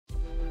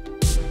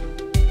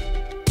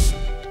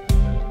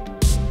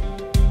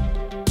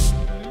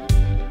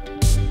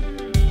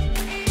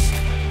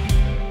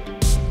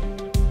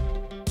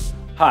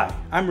Hi,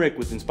 I'm Rick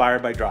with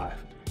Inspired by Drive,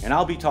 and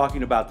I'll be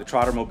talking about the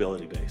Trotter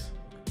mobility base.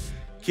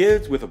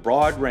 Kids with a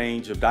broad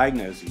range of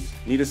diagnoses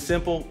need a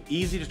simple,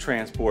 easy to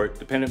transport,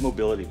 dependent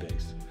mobility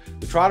base.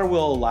 The Trotter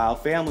will allow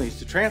families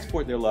to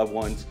transport their loved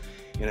ones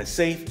in a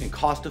safe and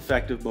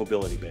cost-effective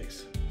mobility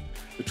base.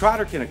 The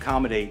Trotter can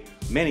accommodate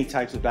many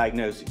types of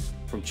diagnoses,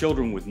 from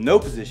children with no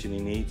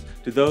positioning needs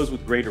to those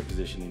with greater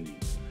positioning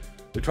needs.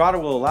 The Trotter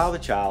will allow the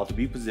child to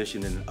be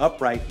positioned in an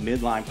upright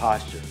midline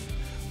posture,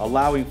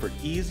 allowing for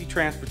easy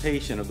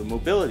transportation of the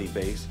mobility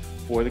base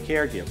for the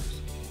caregivers.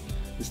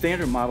 The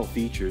standard model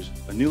features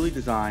a newly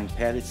designed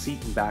padded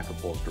seat and back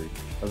upholstery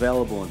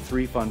available in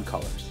 3 fun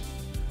colors: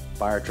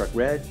 Fire Truck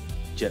Red,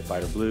 Jet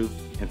Fighter Blue,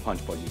 and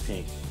Punch Buggy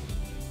Pink.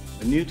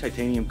 A new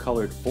titanium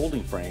colored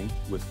folding frame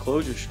with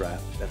closure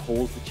strap that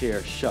holds the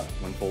chair shut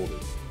when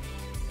folded.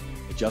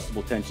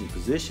 Adjustable tension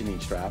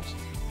positioning straps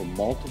for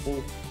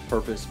multiple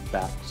purpose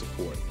back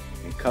support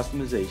and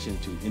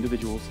customization to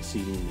individuals'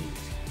 seating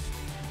needs.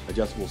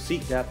 Adjustable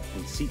seat depth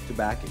and seat to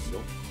back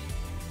angle.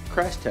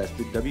 Crash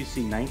tested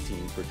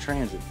WC19 for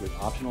transit with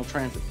optional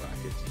transit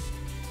brackets.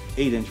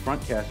 8-inch front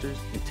casters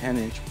and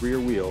 10-inch rear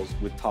wheels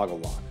with toggle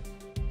lock.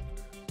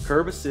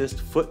 Curb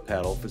assist foot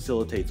pedal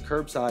facilitates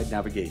curbside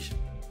navigation.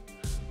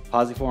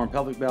 Posiform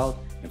pelvic belt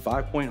and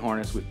 5-point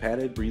harness with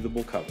padded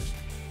breathable covers.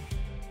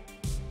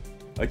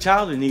 A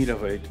child in need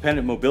of a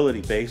dependent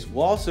mobility base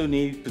will also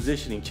need a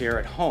positioning chair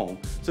at home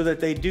so that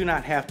they do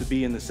not have to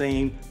be in the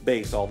same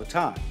base all the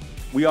time.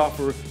 We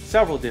offer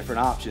several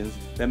different options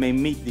that may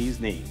meet these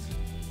needs.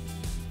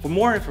 For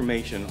more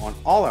information on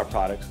all our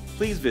products,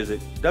 please visit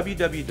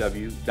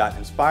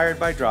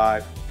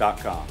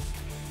www.inspiredbydrive.com.